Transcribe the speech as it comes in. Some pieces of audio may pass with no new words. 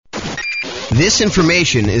This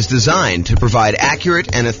information is designed to provide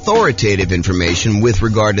accurate and authoritative information with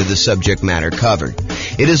regard to the subject matter covered.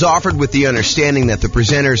 It is offered with the understanding that the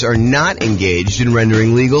presenters are not engaged in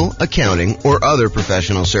rendering legal, accounting, or other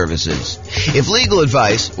professional services. If legal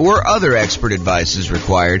advice or other expert advice is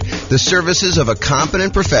required, the services of a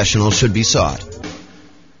competent professional should be sought.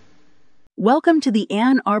 Welcome to the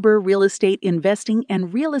Ann Arbor Real Estate Investing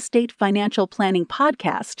and Real Estate Financial Planning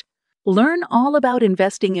Podcast. Learn all about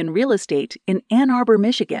investing in real estate in Ann Arbor,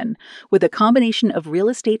 Michigan, with a combination of real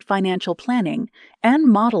estate financial planning and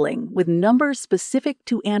modeling with numbers specific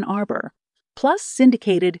to Ann Arbor, plus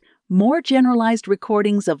syndicated, more generalized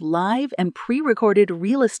recordings of live and pre-recorded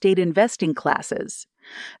real estate investing classes,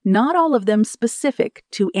 not all of them specific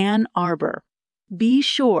to Ann Arbor. Be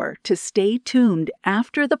sure to stay tuned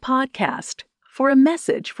after the podcast for a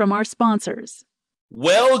message from our sponsors.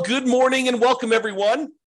 Well, good morning and welcome,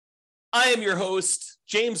 everyone. I am your host,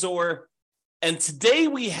 James Orr, and today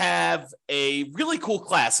we have a really cool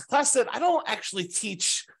class, a class that I don't actually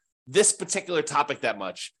teach this particular topic that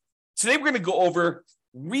much. Today we're going to go over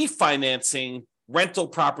refinancing rental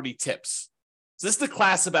property tips. So this is the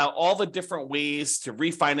class about all the different ways to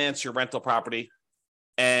refinance your rental property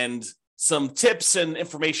and some tips and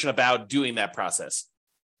information about doing that process.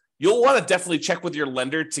 You'll want to definitely check with your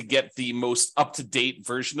lender to get the most up-to-date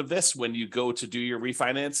version of this when you go to do your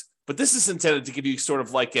refinance. But this is intended to give you sort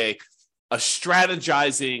of like a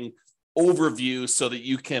strategizing overview so that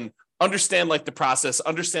you can understand like the process,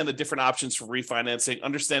 understand the different options for refinancing,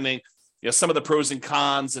 understanding some of the pros and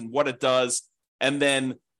cons and what it does, and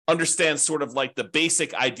then understand sort of like the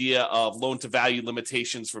basic idea of loan to value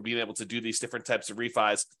limitations for being able to do these different types of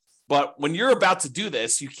refis. But when you're about to do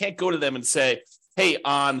this, you can't go to them and say, hey,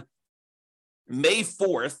 on May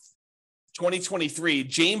 4th, 2023,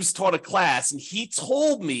 James taught a class and he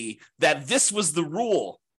told me that this was the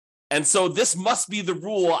rule. And so this must be the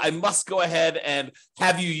rule. I must go ahead and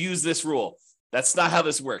have you use this rule. That's not how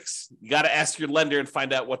this works. You got to ask your lender and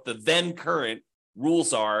find out what the then current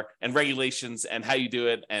rules are and regulations and how you do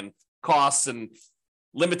it and costs and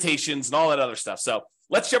limitations and all that other stuff. So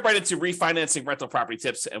let's jump right into refinancing rental property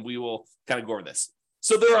tips and we will kind of go over this.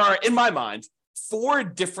 So there are, in my mind, 4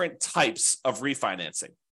 different types of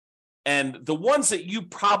refinancing. And the ones that you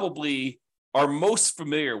probably are most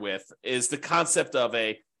familiar with is the concept of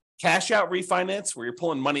a cash out refinance where you're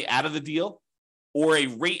pulling money out of the deal, or a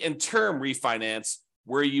rate and term refinance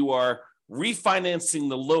where you are refinancing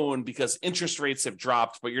the loan because interest rates have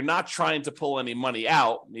dropped, but you're not trying to pull any money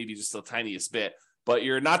out, maybe just the tiniest bit, but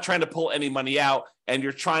you're not trying to pull any money out and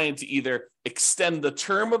you're trying to either extend the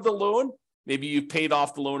term of the loan. Maybe you've paid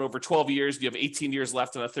off the loan over 12 years, you have 18 years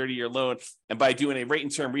left on a 30-year loan, and by doing a rate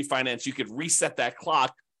and term refinance, you could reset that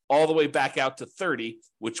clock all the way back out to 30,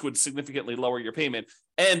 which would significantly lower your payment.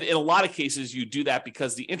 And in a lot of cases, you do that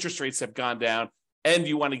because the interest rates have gone down and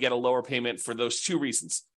you want to get a lower payment for those 2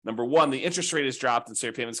 reasons. Number 1, the interest rate has dropped and so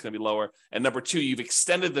your payment's going to be lower. And number 2, you've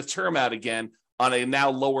extended the term out again on a now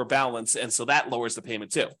lower balance, and so that lowers the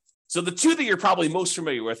payment too. So the 2 that you're probably most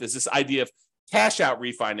familiar with is this idea of cash out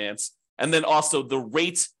refinance, and then also the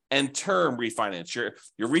rate and term refinance. You're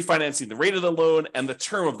refinancing the rate of the loan and the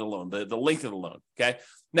term of the loan, the length of the loan, okay?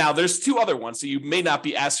 Now, there's 2 other ones that you may not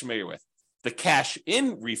be as familiar with. The cash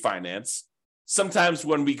in refinance. Sometimes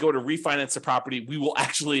when we go to refinance a property, we will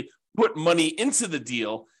actually put money into the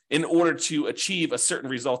deal in order to achieve a certain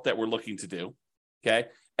result that we're looking to do, okay?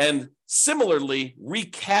 And similarly,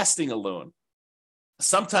 recasting a loan.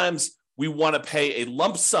 Sometimes we want to pay a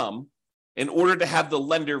lump sum in order to have the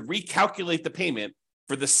lender recalculate the payment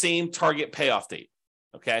for the same target payoff date,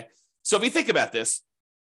 okay? So if you think about this,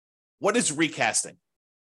 what is recasting?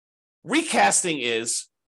 Recasting is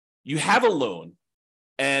you have a loan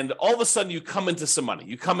and all of a sudden you come into some money.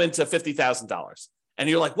 You come into $50,000 and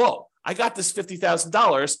you're like, whoa, I got this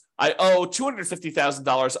 $50,000. I owe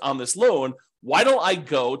 $250,000 on this loan. Why don't I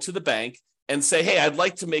go to the bank and say, hey, I'd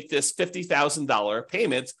like to make this $50,000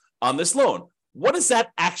 payment on this loan? What does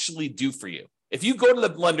that actually do for you? If you go to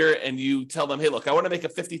the lender and you tell them, hey, look, I want to make a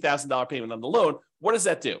 $50,000 payment on the loan, what does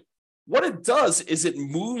that do? What it does is it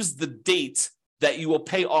moves the date that you will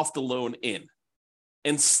pay off the loan in.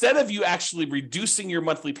 Instead of you actually reducing your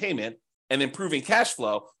monthly payment and improving cash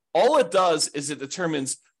flow, all it does is it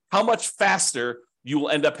determines how much faster you will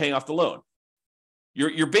end up paying off the loan.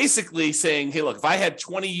 You're basically saying, hey, look, if I had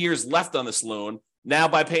 20 years left on this loan, now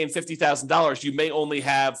by paying $50,000, you may only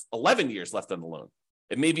have 11 years left on the loan.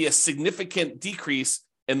 It may be a significant decrease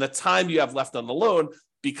in the time you have left on the loan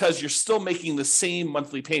because you're still making the same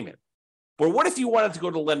monthly payment. But what if you wanted to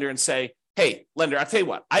go to the lender and say, hey, lender, I'll tell you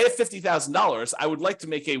what, I have $50,000. I would like to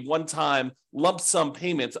make a one-time lump sum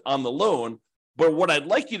payment on the loan. But what I'd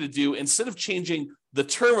like you to do, instead of changing the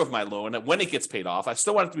term of my loan and when it gets paid off, I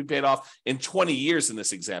still want it to be paid off in 20 years in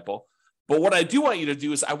this example. But what I do want you to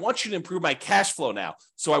do is I want you to improve my cash flow now.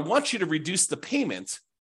 So I want you to reduce the payment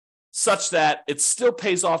such that it still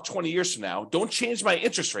pays off 20 years from now. Don't change my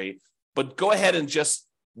interest rate, but go ahead and just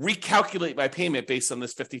recalculate my payment based on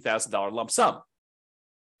this $50,000 lump sum.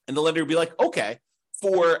 And the lender will be like, okay,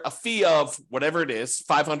 for a fee of whatever it is,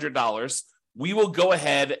 $500, we will go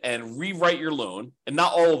ahead and rewrite your loan. And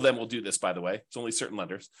not all of them will do this, by the way. It's only certain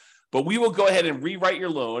lenders. But we will go ahead and rewrite your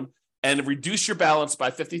loan and reduce your balance by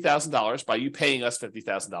 $50,000 by you paying us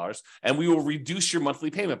 $50,000. And we will reduce your monthly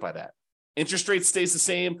payment by that. Interest rate stays the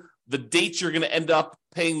same. The date you're going to end up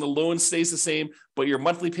paying the loan stays the same, but your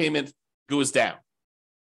monthly payment goes down.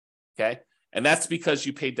 Okay? And that's because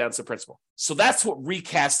you paid down some principal. So that's what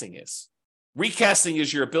recasting is. Recasting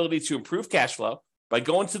is your ability to improve cash flow by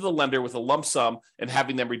going to the lender with a lump sum and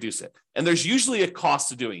having them reduce it. And there's usually a cost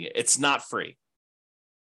to doing it. It's not free.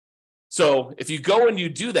 So if you go and you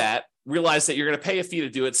do that, realize that you're going to pay a fee to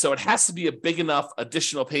do it. So it has to be a big enough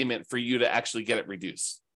additional payment for you to actually get it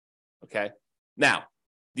reduced. Okay. Now,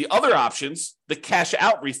 the other options, the cash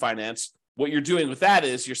out refinance, what you're doing with that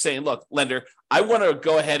is you're saying, look, lender, I want to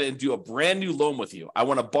go ahead and do a brand new loan with you. I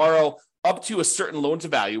want to borrow up to a certain loan to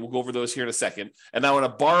value. We'll go over those here in a second. And I want to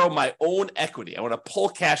borrow my own equity. I want to pull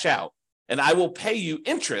cash out and I will pay you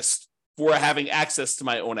interest for having access to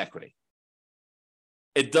my own equity.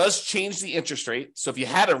 It does change the interest rate. So if you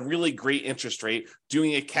had a really great interest rate,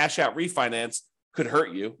 doing a cash out refinance could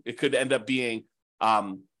hurt you. It could end up being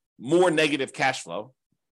more negative cash flow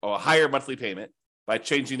or a higher monthly payment by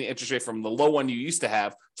changing the interest rate from the low one you used to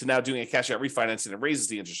have to now doing a cash out refinance, and it raises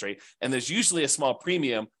the interest rate. And there's usually a small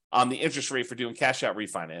premium on the interest rate for doing cash out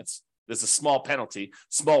refinance. There's a small penalty,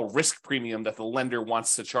 small risk premium that the lender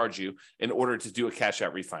wants to charge you in order to do a cash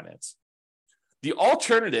out refinance. The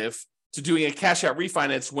alternative to doing a cash out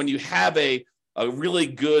refinance, when you have a really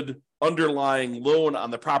good underlying loan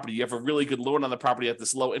on the property, you have a really good loan on the property at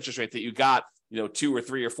this low interest rate that you got 2 or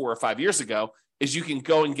 3 or 4 or 5 years ago, is you can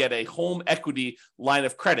go and get a home equity line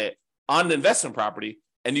of credit on an investment property,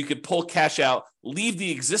 and you could pull cash out, leave the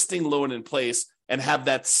existing loan in place, and have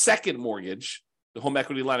that second mortgage, the home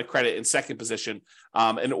equity line of credit, in second position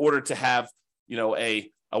in order to have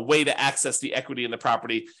a way to access the equity in the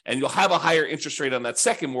property. And you'll have a higher interest rate on that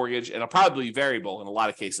second mortgage, and it'll probably be variable in a lot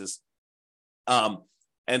of cases.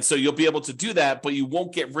 And so you'll be able to do that, but you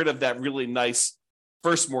won't get rid of that really nice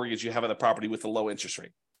first mortgage you have on the property with a low interest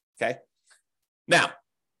rate. Okay. Now,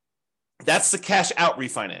 that's the cash out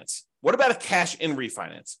refinance. What about a cash in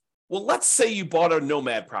refinance? Well, let's say you bought a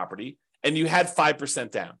nomad property and you had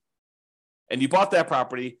 5% down, and you bought that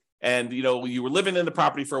property, and you were living in the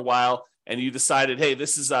property for a while, and you decided, hey,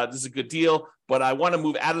 this is a good deal, but I want to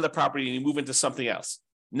move out of the property, and you move into something else.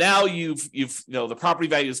 Now you've the property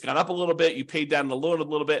value has gone up a little bit. You paid down the loan a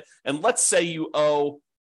little bit, and let's say you owe,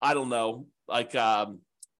 I don't know, like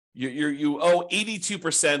you owe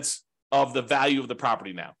 82% of the value of the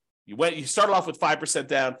property now. You started off with 5%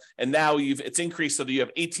 down, and now it's increased so that you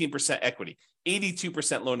have 18% equity,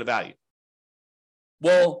 82% loan to value.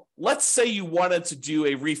 Well, let's say you wanted to do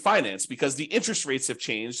a refinance because the interest rates have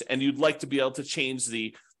changed, and you'd like to be able to change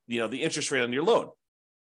the interest rate on your loan.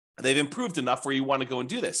 They've improved enough where you want to go and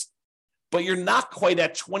do this, but you're not quite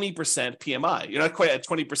at 20% PMI. You're not quite at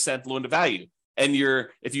 20% loan to value, and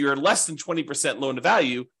if you're less than 20% loan to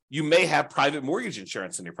value, you may have private mortgage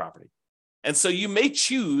insurance in your property. And so you may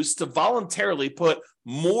choose to voluntarily put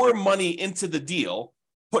more money into the deal,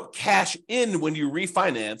 put cash in when you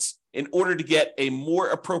refinance in order to get a more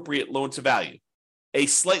appropriate loan to value, a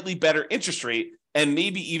slightly better interest rate, and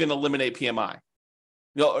maybe even eliminate PMI.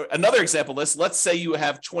 Another example is, let's say you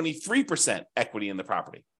have 23% equity in the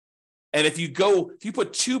property. And if you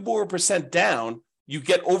put 2% more down, you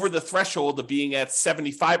get over the threshold of being at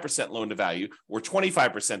 75% loan to value or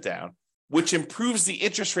 25% down, which improves the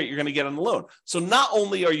interest rate you're going to get on the loan. So not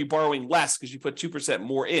only are you borrowing less because you put 2%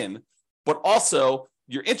 more in, but also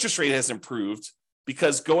your interest rate has improved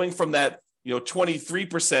because going from that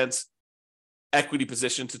 23% equity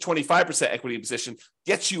position to 25% equity position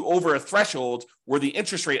gets you over a threshold where the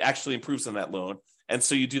interest rate actually improves on that loan. And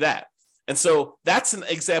so you do that. And so that's an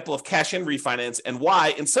example of cash in refinance, and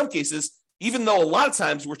why in some cases, even though a lot of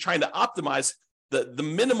times we're trying to optimize the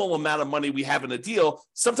minimal amount of money we have in a deal,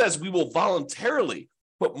 sometimes we will voluntarily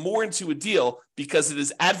put more into a deal because it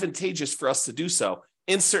is advantageous for us to do so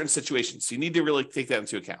in certain situations. So you need to really take that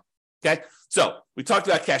into account. Okay. So we talked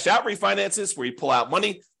about cash out refinances where you pull out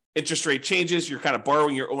money. interest rate changes, you're kind of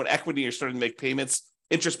borrowing your own equity, you're starting to make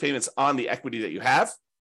interest payments on the equity that you have.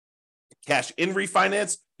 Cash in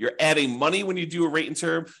refinance, you're adding money when you do a rate and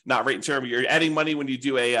term, not rate and term. You're adding money when you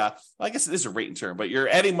do I guess it is a rate and term, but you're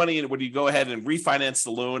adding money when you go ahead and refinance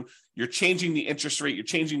the loan. You're changing the interest rate. You're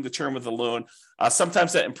changing the term of the loan.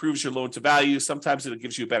 Sometimes that improves your loan to value. Sometimes it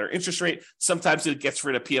gives you a better interest rate. Sometimes it gets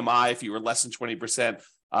rid of PMI if you were less than 20%,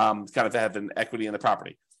 kind of have an equity in the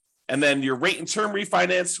property. And then your rate and term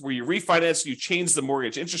refinance, where you refinance, you change the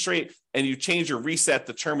mortgage interest rate and you change or reset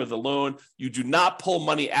the term of the loan. You do not pull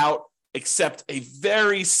money out except a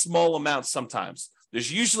very small amount sometimes.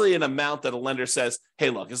 There's usually an amount that a lender says, hey,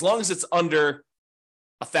 look, as long as it's under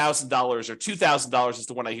 $1,000 or $2,000 is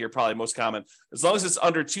the one I hear probably most common. As long as it's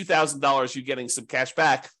under $2,000, you're getting some cash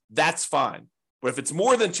back, that's fine. But if it's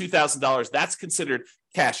more than $2,000, that's considered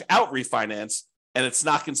cash out refinance, and it's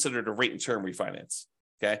not considered a rate and term refinance,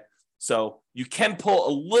 okay? So you can pull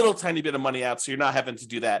a little tiny bit of money out, so you're not having to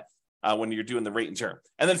do that when you're doing the rate and term.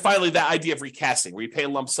 And then finally, that idea of recasting, where you pay a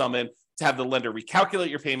lump sum in to have the lender recalculate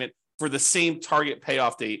your payment for the same target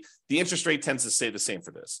payoff date. The interest rate tends to stay the same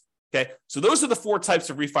for this. Okay, so those are the 4 types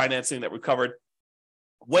of refinancing that we covered.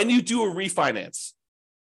 When you do a refinance,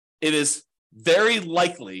 it is very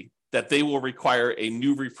likely that they will require a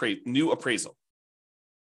new appraisal.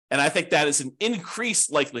 And I think that is an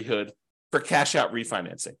increased likelihood for cash out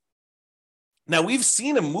refinancing. Now, we've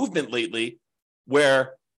seen a movement lately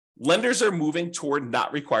where lenders are moving toward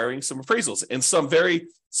not requiring some appraisals in some very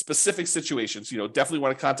specific situations. Definitely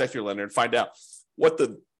want to contact your lender and find out what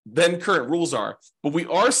the then current rules are. But we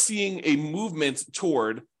are seeing a movement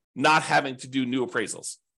toward not having to do new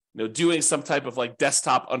appraisals. Doing some type of like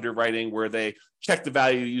desktop underwriting where they check the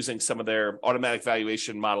value using some of their automatic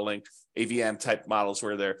valuation modeling, AVM type models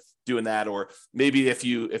where they're doing that. Or maybe if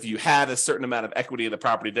you had a certain amount of equity in the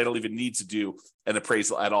property, they don't even need to do an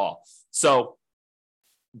appraisal at all. So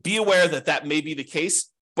be aware that may be the case,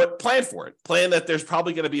 but plan for it. Plan that there's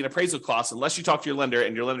probably going to be an appraisal cost unless you talk to your lender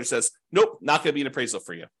and your lender says, nope, not going to be an appraisal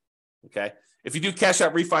for you. Okay. If you do cash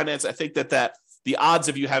out refinance, I think that the odds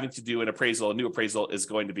of you having to do a new appraisal is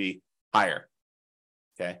going to be higher.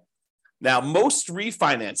 Okay. Now, most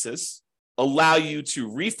refinances allow you to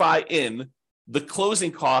refi in the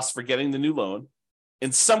closing costs for getting the new loan.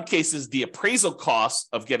 In some cases, the appraisal costs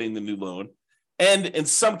of getting the new loan. And in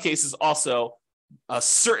some cases also, a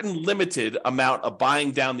certain limited amount of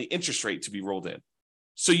buying down the interest rate to be rolled in.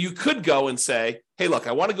 So you could go and say, hey, look,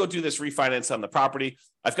 I want to go do this refinance on the property.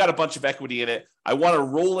 I've got a bunch of equity in it. I want to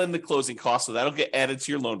roll in the closing costs, so that'll get added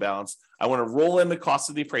to your loan balance. I want to roll in the cost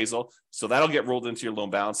of the appraisal, so that'll get rolled into your loan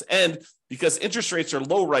balance. And because interest rates are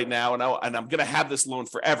low right now, and I'm going to have this loan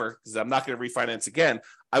forever because I'm not going to refinance again,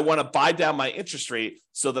 I want to buy down my interest rate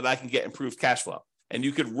so that I can get improved cash flow. And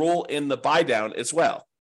you could roll in the buy down as well.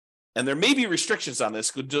 And there may be restrictions on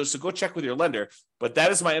this, so go check with your lender. But that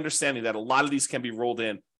is my understanding that a lot of these can be rolled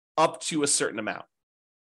in up to a certain amount.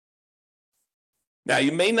 Now,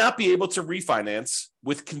 you may not be able to refinance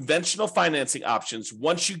with conventional financing options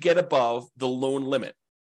once you get above the loan limit.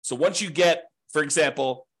 So once you get, for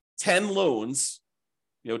example, 10 loans,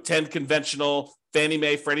 10 conventional Fannie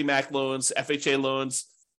Mae, Freddie Mac loans, FHA loans,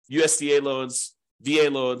 USDA loans, VA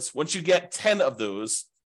loans, once you get 10 of those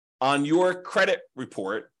on your credit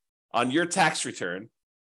report, on your tax return,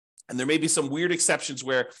 and there may be some weird exceptions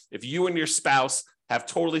where if you and your spouse have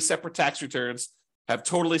totally separate tax returns, have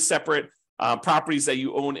totally separate properties that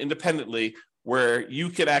you own independently, where you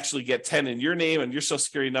can actually get 10 in your name and your social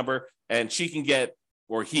security number, and she can get,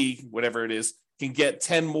 or he, whatever it is, can get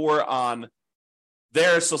 10 more on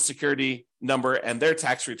their social security number and their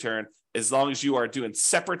tax return, as long as you are doing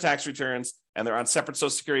separate tax returns and they're on separate social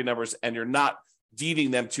security numbers and you're not deeding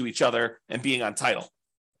them to each other and being on title.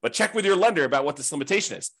 But check with your lender about what this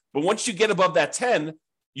limitation is. But once you get above that 10,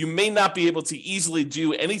 you may not be able to easily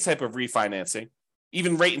do any type of refinancing,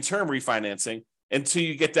 even rate and term refinancing, until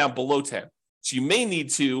you get down below 10. So you may need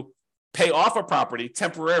to pay off a property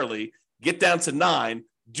temporarily, get down to 9,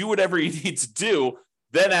 do whatever you need to do,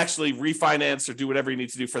 then actually refinance or do whatever you need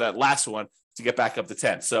to do for that last one to get back up to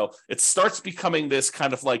 10. So it starts becoming this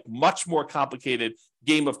kind of like much more complicated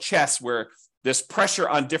game of chess where there's pressure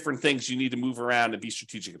on different things you need to move around and be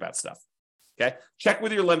strategic about stuff. Okay. Check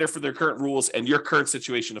with your lender for their current rules and your current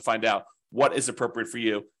situation to find out what is appropriate for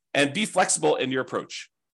you, and be flexible in your approach.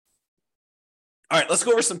 All right, let's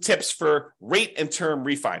go over some tips for rate and term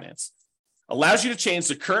refinance. Allows you to change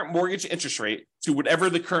the current mortgage interest rate to whatever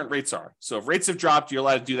the current rates are. So if rates have dropped, you're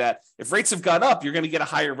allowed to do that. If rates have gone up, you're going to get a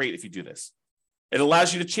higher rate if you do this. It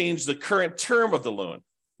allows you to change the current term of the loan.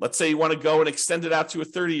 Let's say you want to go and extend it out to a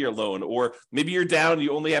 30-year loan, or maybe you're down,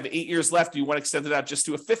 you only have 8 years left, you want to extend it out just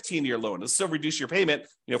to a 15-year loan. It'll still reduce your payment,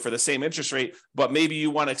 for the same interest rate, but maybe you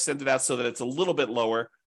want to extend it out so that it's a little bit lower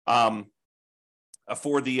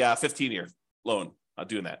for the 15-year loan,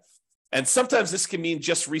 doing that. And sometimes this can mean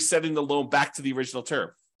just resetting the loan back to the original term.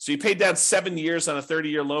 So you paid down 7 years on a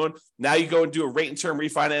 30-year loan. Now you go and do a rate and term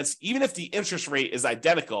refinance. Even if the interest rate is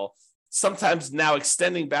identical, sometimes now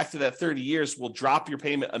extending back to that 30 years will drop your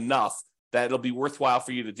payment enough that it'll be worthwhile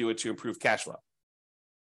for you to do it to improve cash flow.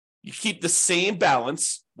 You keep the same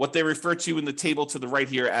balance, what they refer to in the table to the right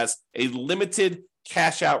here as a limited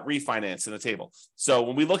cash out refinance in the table. So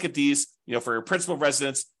when we look at these, for principal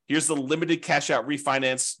residence, here's the limited cash out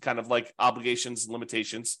refinance, kind of like obligations and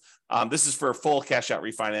limitations. This is for a full cash out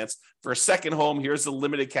refinance. For a second home, here's the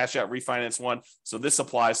limited cash out refinance one. So this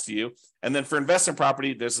applies to you. And then for investment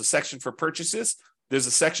property, there's a section for purchases. There's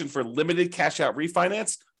a section for limited cash out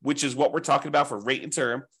refinance, which is what we're talking about for rate and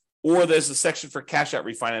term. Or there's a section for cash out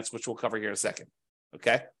refinance, which we'll cover here in a second.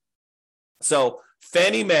 Okay. So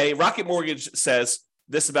Fannie Mae, Rocket Mortgage says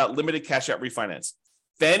this about limited cash out refinance.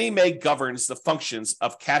 Fannie Mae governs the functions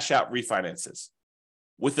of cash out refinances.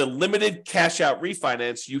 With a limited cash out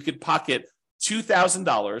refinance, you could pocket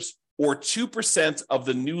 $2,000 or 2% of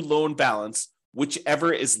the new loan balance,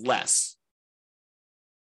 whichever is less.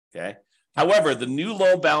 Okay. However, the new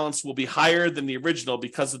loan balance will be higher than the original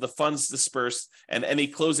because of the funds dispersed and any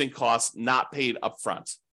closing costs not paid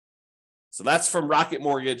upfront. So that's from Rocket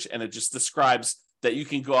Mortgage, and it just describes that you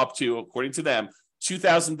can go up to, according to them,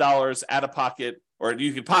 $2,000 out of pocket, or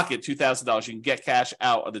you can pocket $2,000. You can get cash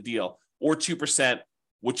out of the deal, or 2%,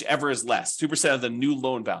 whichever is less, 2% of the new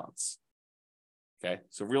loan balance. Okay,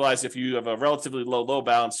 so realize if you have a relatively low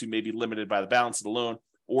balance, you may be limited by the balance of the loan,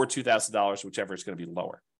 or $2,000, whichever is going to be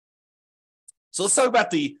lower. So let's talk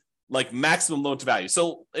about the maximum loan to value.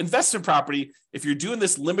 So investment property, if you're doing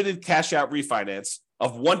this limited cash out refinance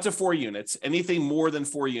of 1 to 4 units, anything more than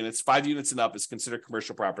 4 units, 5 units and up is considered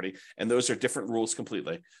commercial property. And those are different rules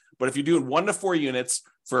completely. But if you're doing 1 to 4 units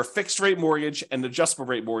for a fixed rate mortgage and adjustable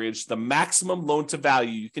rate mortgage, the maximum loan to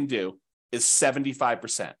value you can do is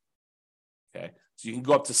 75%. Okay. So you can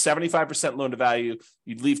go up to 75% loan to value.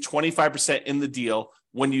 You'd leave 25% in the deal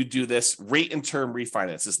when you do this rate and term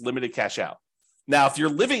refinance, this limited cash out. Now, if you're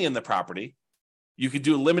living in the property, you could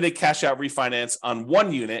do a limited cash out refinance on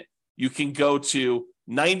 1 unit. You can go to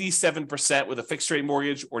 97% with a fixed rate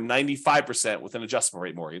mortgage or 95% with an adjustable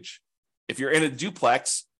rate mortgage. If you're in a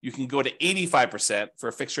duplex, you can go to 85% for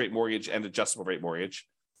a fixed rate mortgage and adjustable rate mortgage.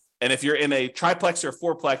 And if you're in a triplex or a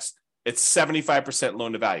fourplex, it's 75%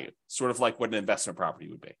 loan to value, sort of like what an investment property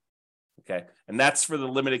would be. Okay. And that's for the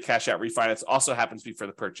limited cash out refinance. Also happens to be for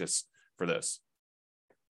the purchase for those.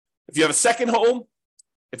 If you have a second home,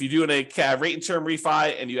 if you're doing a rate and term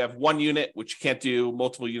refi and you have 1 unit, which you can't do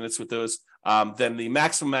multiple units with those, then the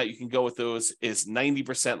maximum amount you can go with those is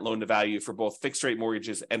 90% loan to value for both fixed rate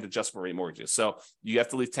mortgages and adjustable rate mortgages. So you have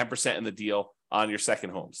to leave 10% in the deal on your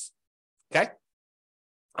second homes. Okay.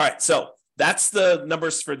 All right. So that's the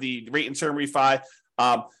numbers for the rate and term refi.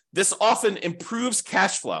 This often improves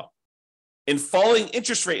cash flow in falling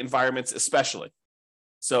interest rate environments, especially.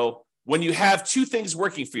 So when you have 2 things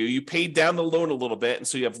working for you, you paid down the loan a little bit, and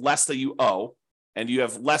so you have less that you owe, and you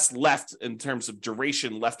have less left in terms of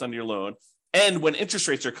duration left on your loan. And when interest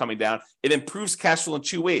rates are coming down, it improves cash flow in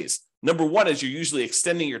 2 ways. Number one is you're usually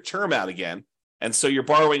extending your term out again, and so you're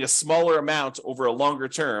borrowing a smaller amount over a longer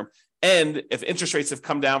term. And if interest rates have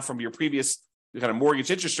come down from your previous kind of mortgage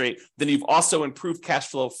interest rate, then you've also improved cash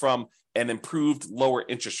flow from an improved lower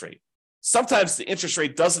interest rate. Sometimes the interest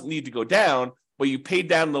rate doesn't need to go down, but you paid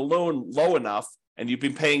down the loan low enough and you've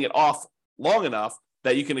been paying it off long enough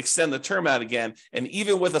that you can extend the term out again. And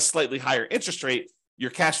even with a slightly higher interest rate, your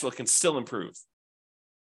cash flow can still improve.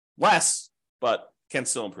 Less, but can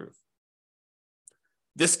still improve.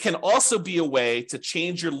 This can also be a way to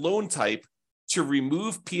change your loan type to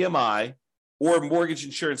remove PMI or mortgage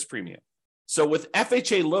insurance premium. So with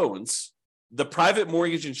FHA loans, the private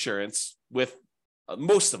mortgage insurance with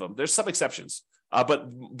most of them, there's some exceptions, but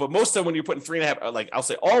most of them when you're putting 3.5%, I'll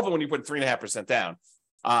say all of them when you're putting 3.5% down,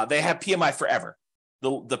 they have PMI forever.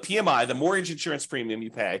 The PMI, the mortgage insurance premium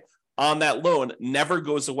you pay on that loan never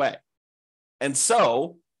goes away. And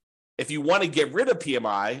so if you want to get rid of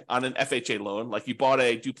PMI on an FHA loan, like you bought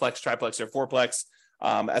a duplex, triplex, or fourplex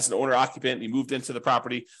as an owner occupant, you moved into the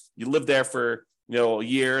property, you lived there for a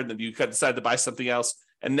year, and then you decide to buy something else.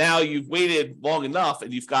 And now you've waited long enough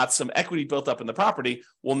and you've got some equity built up in the property.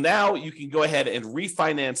 Well, now you can go ahead and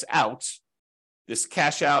refinance out this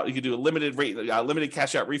cash out. You can do a limited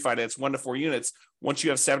cash out refinance, 1 to 4 units, once you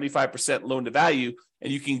have 75% loan to value,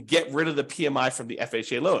 and you can get rid of the PMI from the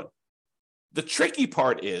FHA loan. The tricky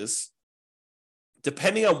part is,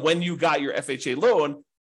 depending on when you got your FHA loan,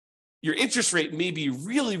 your interest rate may be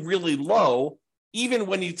really, really low, even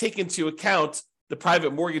when you take into account the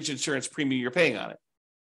private mortgage insurance premium you're paying on it.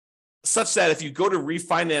 Such that if you go to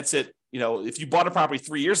refinance it, if you bought a property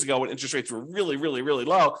 3 years ago when interest rates were really, really, really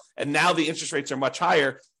low, and now the interest rates are much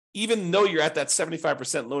higher, even though you're at that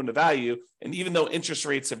 75% loan to value, and even though interest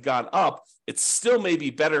rates have gone up, it still may be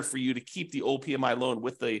better for you to keep the old PMI loan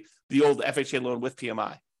with the old FHA loan with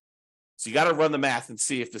PMI. So you got to run the math and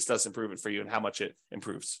see if this does improve it for you and how much it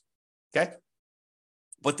improves. Okay?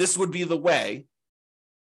 But this would be the way,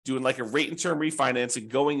 doing like a rate and term refinance and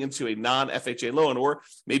going into a non-FHA loan, or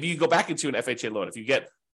maybe you go back into an FHA loan. If you get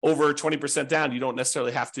over 20% down, you don't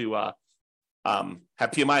necessarily have to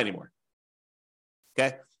have PMI anymore.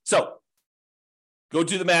 Okay? So go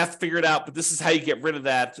do the math, figure it out, but this is how you get rid of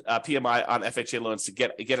that PMI on FHA loans to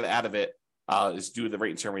get it out of it, is do the rate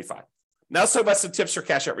and term refi. Now let's talk about some tips for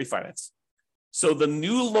cash out refinance. So the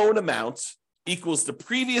new loan amount equals the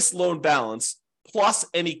previous loan balance plus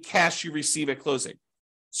any cash you receive at closing.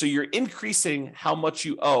 So you're increasing how much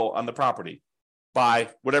you owe on the property by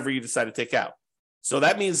whatever you decide to take out. So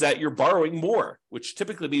that means that you're borrowing more, which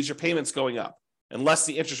typically means your payment's going up, unless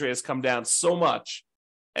the interest rate has come down so much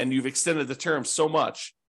and you've extended the term so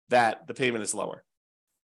much that the payment is lower.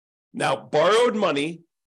 Now, borrowed money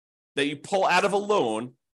that you pull out of a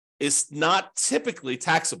loan is not typically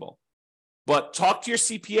taxable, but talk to your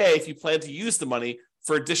CPA if you plan to use the money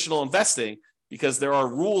for additional investing, because there are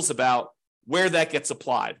rules about where that gets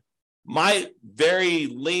applied. My very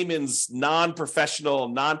layman's, non-professional,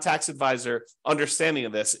 non-tax advisor understanding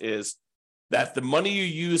of this is that the money you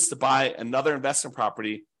use to buy another investment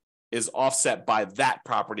property is offset by that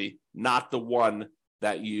property, not the one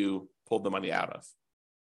that you pulled the money out of.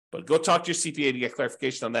 But go talk to your CPA to get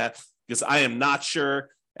clarification on that, because I am not sure,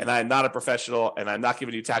 and I am not a professional, and I'm not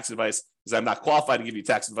giving you tax advice because I'm not qualified to give you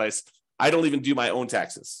tax advice. I don't even do my own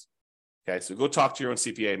taxes. Okay, so go talk to your own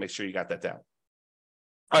CPA and make sure you got that down.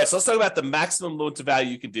 All right, so let's talk about the maximum loan to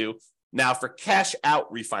value you can do now for cash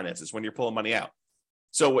out refinances when you're pulling money out.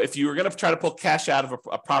 So if you were going to try to pull cash out of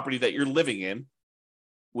a property that you're living in,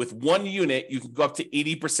 with one unit, you can go up to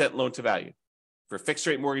 80% loan to value for fixed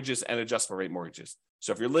rate mortgages and adjustable rate mortgages.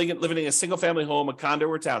 So if you're living in a single family home, a condo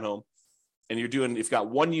or a townhome, and if you've got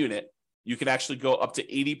one unit, you can actually go up to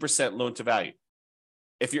 80% loan to value.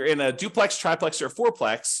 If you're in a duplex, triplex, or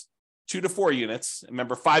fourplex, 2 to 4 units,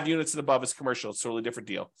 remember 5 units and above is commercial, it's a totally different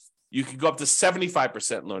deal. You can go up to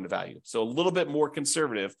 75% loan to value. So a little bit more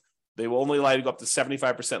conservative. They will only allow you to go up to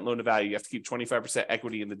 75% loan to value. You have to keep 25%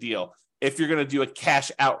 equity in the deal if you're going to do a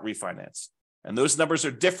cash out refinance. And those numbers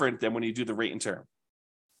are different than when you do the rate and term.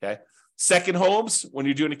 Okay. Second homes, when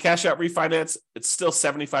you're doing a cash out refinance, it's still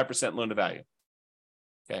 75% loan to value.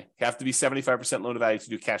 Okay. You have to be 75% loan to value to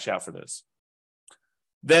do cash out for those.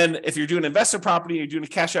 Then if you're doing investment property, you're doing a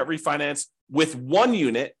cash out refinance with one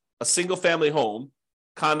unit, a single family home,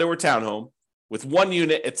 condo or townhome, with one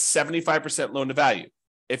unit, it's 75% loan to value.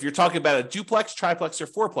 If you're talking about a duplex, triplex, or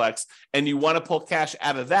fourplex, and you want to pull cash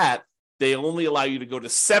out of that, they only allow you to go to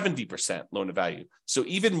 70% loan to value. So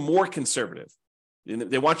even more conservative.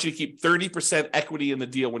 They want you to keep 30% equity in the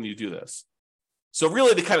deal when you do this. So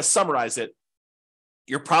really, to kind of summarize it,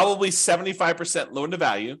 you're probably 75% loan to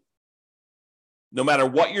value, no matter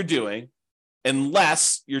what you're doing,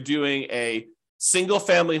 unless you're doing a single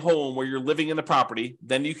family home where you're living in the property,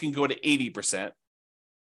 then you can go to 80%.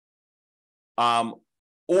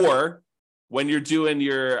 Or when you're doing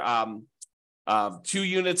your 2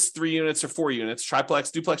 units, 3 units, or 4 units,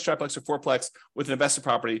 triplex, duplex, triplex, or fourplex with an investment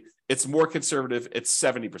property, it's more conservative. It's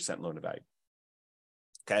 70% loan to value.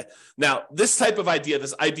 Okay. Now, this type of idea,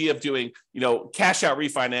 this idea of doing, cash out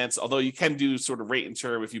refinance, although you can do sort of rate and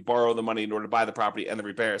term if you borrow the money in order to buy the property and the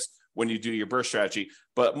repairs when you do your burst strategy.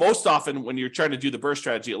 But most often when you're trying to do the burst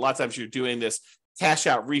strategy, a lot of times you're doing this cash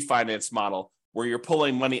out refinance model where you're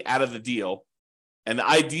pulling money out of the deal. And the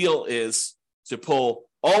ideal is to pull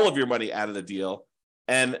all of your money out of the deal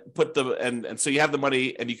and and so you have the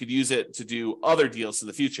money and you could use it to do other deals in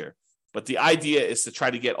the future. But the idea is to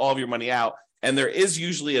try to get all of your money out. And there is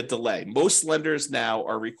usually a delay. Most lenders now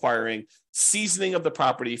are requiring seasoning of the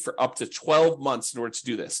property for up to 12 months in order to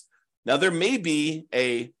do this. Now, there may be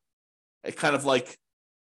a kind of like,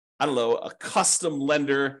 a custom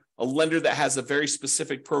lender, a lender that has a very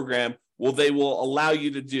specific program. Well, they will allow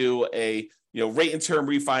you to do a rate and term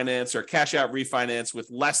refinance or cash out refinance with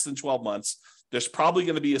less than 12 months. There's probably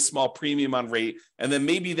going to be a small premium on rate. And then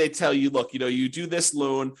maybe they tell you, look, you do this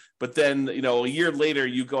loan, but then, a year later,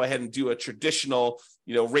 you go ahead and do a traditional,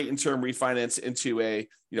 rate and term refinance into a,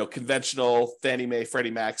 conventional Fannie Mae,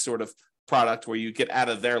 Freddie Mac sort of product where you get out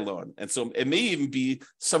of their loan. And so it may even be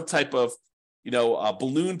some type of, a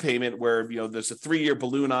balloon payment where, there's a 3-year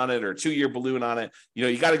balloon on it or a 2-year balloon on it.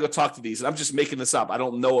 You got to go talk to these. And I'm just making this up. I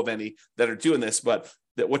don't know of any that are doing this, but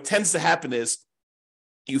what tends to happen is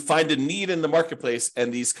you find a need in the marketplace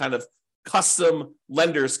and these kind of custom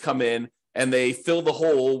lenders come in and they fill the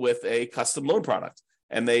hole with a custom loan product.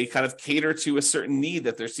 And they kind of cater to a certain need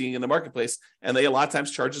that they're seeing in the marketplace. And they a lot of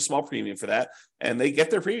times charge a small premium for that. And they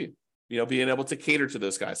get their premium, being able to cater to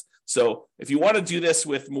those guys. So if you want to do this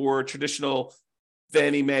with more traditional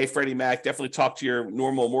Fannie Mae, Freddie Mac, definitely talk to your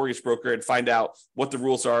normal mortgage broker and find out what the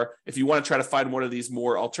rules are. If you want to try to find one of these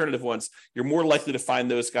more alternative ones, you're more likely to find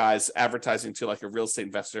those guys advertising to like a real estate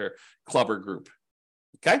investor club or group.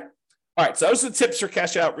 Okay. All right. So those are the tips for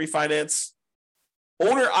cash out refinance.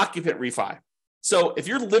 Owner occupant refi. So if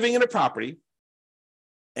you're living in a property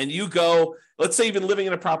and you go, let's say you've been living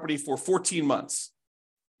in a property for 14 months,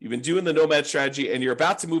 you've been doing the nomad strategy and you're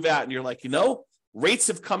about to move out and you're like, rates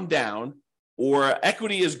have come down or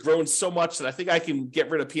equity has grown so much that I think I can get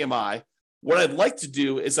rid of PMI. What I'd like to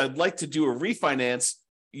do is I'd like to do a refinance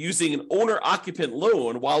using an owner occupant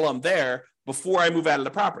loan while I'm there before I move out of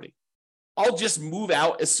the property. I'll just move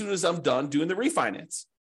out as soon as I'm done doing the refinance.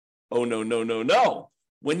 Oh, no.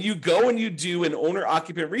 When you go and you do an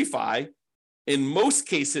owner-occupant refi, in most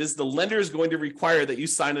cases, the lender is going to require that you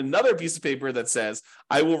sign another piece of paper that says,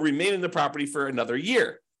 I will remain in the property for another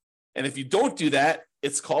year. And if you don't do that,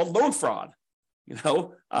 it's called loan fraud.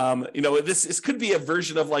 This could be a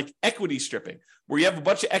version of like equity stripping, where you have a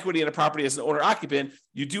bunch of equity in a property as an owner-occupant,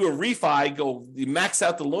 you do a refi, you max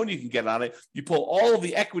out the loan you can get on it, you pull all of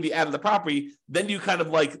the equity out of the property, then you kind of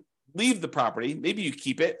like leave the property. Maybe you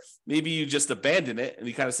keep it. Maybe you just abandon it. And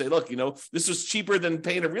you kind of say, look, this was cheaper than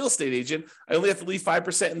paying a real estate agent. I only have to leave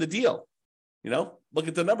 5% in the deal. Look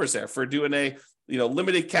at the numbers there for doing a,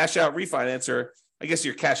 limited cash out refinance, or I guess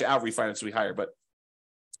your cash out refinance will be higher, but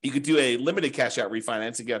you could do a limited cash out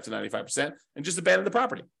refinance and get up to 95% and just abandon the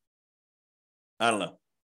property. I don't know.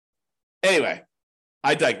 Anyway,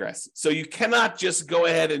 I digress. So you cannot just go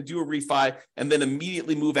ahead and do a refi and then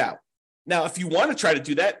immediately move out. Now, if you want to try to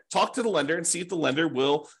do that, talk to the lender and see if the lender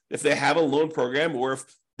will, if they have a loan program or if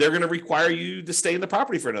they're going to require you to stay in the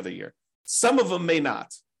property for another year. Some of them may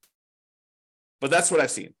not. But that's what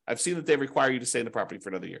I've seen. I've seen that they require you to stay in the property for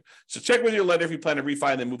another year. So check with your lender if you plan to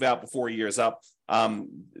refi and then move out before a year is up.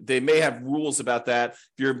 They may have rules about that.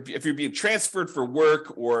 If you're being transferred for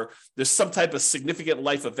work or there's some type of significant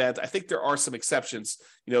life event, I think there are some exceptions.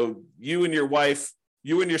 You and your wife,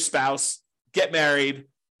 you and your spouse get married.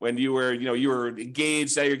 When you were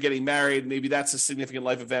engaged, now you're getting married. Maybe that's a significant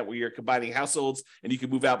life event where you're combining households and you can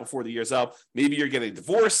move out before the year's up. Maybe you're getting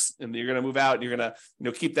divorced and you're going to move out and you're going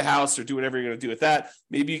to, keep the house or do whatever you're going to do with that.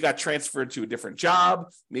 Maybe you got transferred to a different job.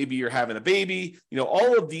 Maybe you're having a baby.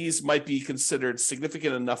 All of these might be considered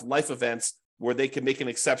significant enough life events where they can make an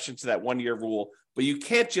exception to that 1-year rule. But you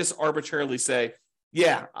can't just arbitrarily say,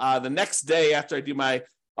 the next day after I do my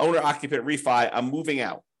owner occupant refi, I'm moving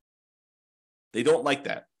out. They don't like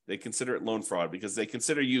that. They consider it loan fraud because they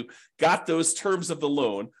consider you got those terms of the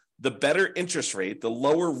loan, the better interest rate, the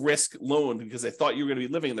lower risk loan because they thought you were going to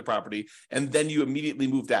be living in the property, and then you immediately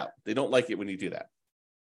moved out. They don't like it when you do that.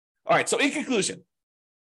 All right, so in conclusion,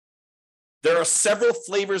 there are several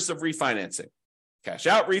flavors of refinancing. Cash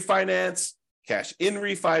out refinance, cash in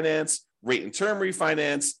refinance, rate and term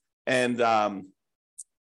refinance, and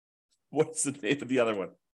what's the name of the other one?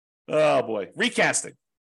 Oh boy, recasting.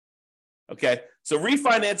 Okay, so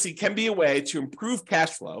refinancing can be a way to improve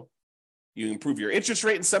cash flow. You improve your interest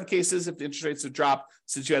rate in some cases. If the interest rates have dropped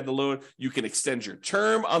since you had the loan, you can extend your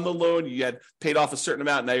term on the loan. You had paid off a certain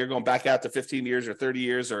amount. Now you're going back out to 15 years or 30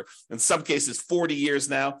 years, or in some cases, 40 years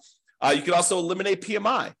now. You can also eliminate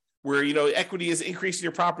PMI, where, equity is increasing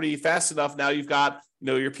your property fast enough. Now you've got,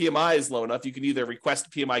 your PMI is low enough. You can either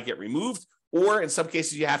request PMI get removed, or in some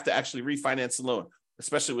cases, you have to actually refinance the loan,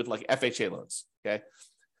 especially with like FHA loans. Okay.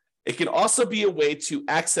 It can also be a way to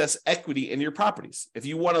access equity in your properties. If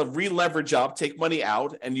you want to re-leverage up, take money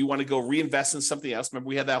out, and you want to go reinvest in something else. Remember,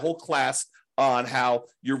 we had that whole class on how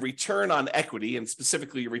your return on equity, and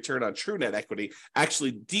specifically your return on true net equity,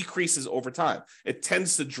 actually decreases over time. It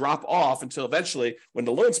tends to drop off until eventually, when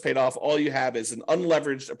the loan's paid off, all you have is an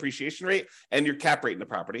unleveraged appreciation rate and your cap rate in the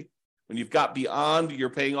property. When you've got beyond,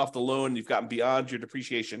 you're paying off the loan, you've gotten beyond your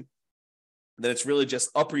depreciation, then it's really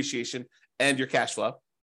just appreciation and your cash flow.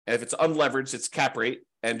 And if it's unleveraged, it's cap rate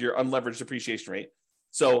and your unleveraged depreciation rate.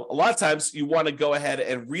 So a lot of times you want to go ahead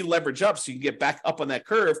and re-leverage up so you can get back up on that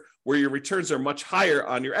curve where your returns are much higher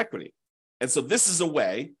on your equity. And so this is a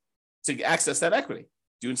way to access that equity,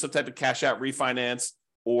 doing some type of cash out refinance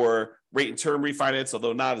or rate and term refinance,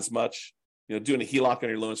 although not as much. Doing a HELOC on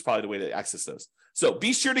your loan is probably the way to access those. So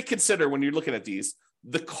be sure to consider when you're looking at these,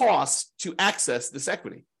 the cost to access this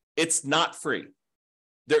equity. It's not free.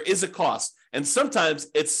 There is a cost. And sometimes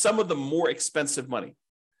it's some of the more expensive money.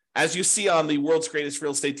 As you see on the World's Greatest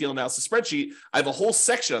Real Estate Deal Analysis spreadsheet, I have a whole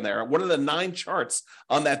section on there. One of the 9 charts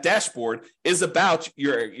on that dashboard is about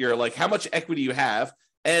your like how much equity you have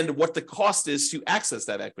and what the cost is to access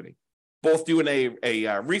that equity. Both doing a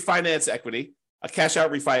refinance equity, a cash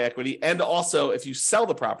out refi equity, and also if you sell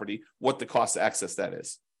the property, what the cost to access that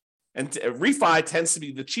is. And refi tends to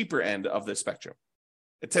be the cheaper end of the spectrum.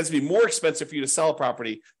 It tends to be more expensive for you to sell a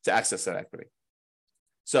property to access that equity.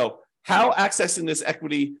 So how accessing this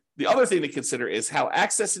equity, the other thing to consider is how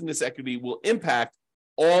accessing this equity will impact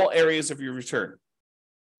all areas of your return.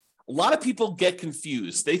 A lot of people get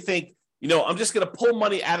confused. They think, I'm just going to pull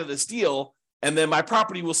money out of this deal and then my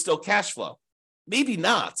property will still cash flow. Maybe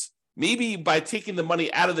not. Maybe by taking the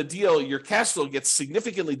money out of the deal, your cash flow gets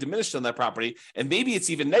significantly diminished on that property, and maybe it's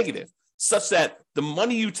even negative, such that the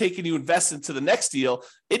money you take and you invest into the next deal,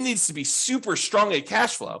 it needs to be super strong at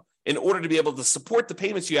cash flow in order to be able to support the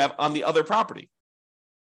payments you have on the other property.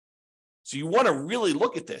 So you want to really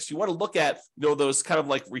look at this. You want to look at those kind of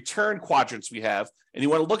like return quadrants we have, and you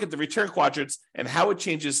want to look at the return quadrants and how it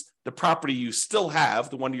changes the property you still have,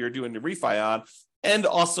 the one you're doing the refi on, and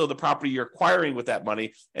also the property you're acquiring with that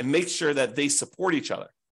money, and make sure that they support each other.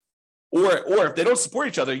 Or if they don't support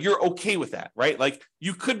each other, you're okay with that, right? Like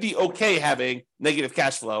you could be okay having negative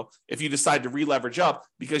cash flow if you decide to re-leverage up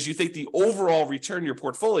because you think the overall return in your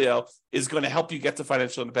portfolio is going to help you get to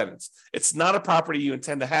financial independence. It's not a property you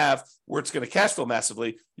intend to have where it's going to cash flow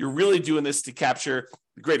massively. You're really doing this to capture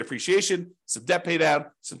the great appreciation, some debt pay down,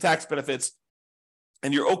 some tax benefits,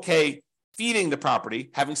 and you're okay feeding the property,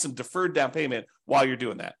 having some deferred down payment while you're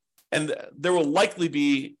doing that. And there will likely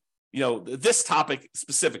be, this topic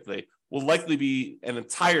specifically will likely be an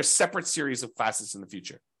entire separate series of classes in the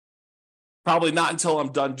future. Probably not until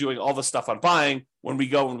I'm done doing all the stuff on buying when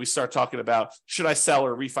we start talking about should I sell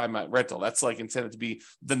or refi my rental. That's like intended to be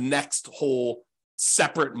the next whole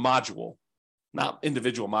separate module, not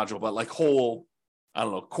individual module, but like whole,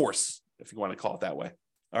 course, if you want to call it that way.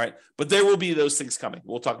 All right. But there will be those things coming.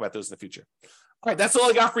 We'll talk about those in the future. All right. That's all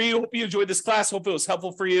I got for you. Hope you enjoyed this class. Hope it was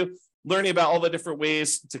helpful for you, learning about all the different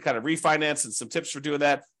ways to kind of refinance and some tips for doing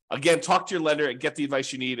that. Again, talk to your lender and get the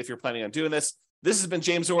advice you need if you're planning on doing this. This has been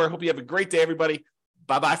James Orr. Hope you have a great day, everybody.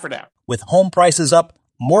 Bye-bye for now. With home prices up,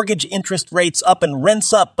 mortgage interest rates up, and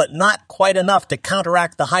rents up, but not quite enough to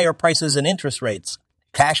counteract the higher prices and interest rates.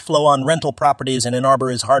 Cash flow on rental properties in Ann Arbor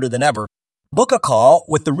is harder than ever. Book a call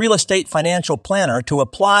with the Real Estate Financial Planner to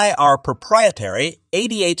apply our proprietary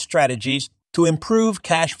 88 strategies to improve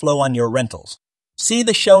cash flow on your rentals. See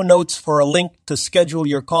the show notes for a link to schedule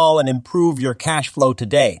your call and improve your cash flow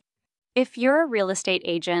today. If you're a real estate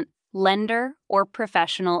agent, lender, or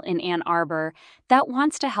professional in Ann Arbor that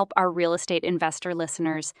wants to help our real estate investor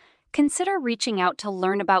listeners, consider reaching out to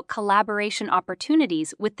learn about collaboration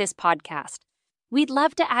opportunities with this podcast. We'd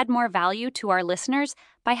love to add more value to our listeners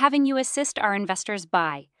by having you assist our investors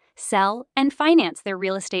buy, sell, and finance their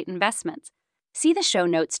real estate investments. See the show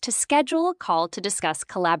notes to schedule a call to discuss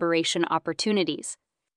collaboration opportunities.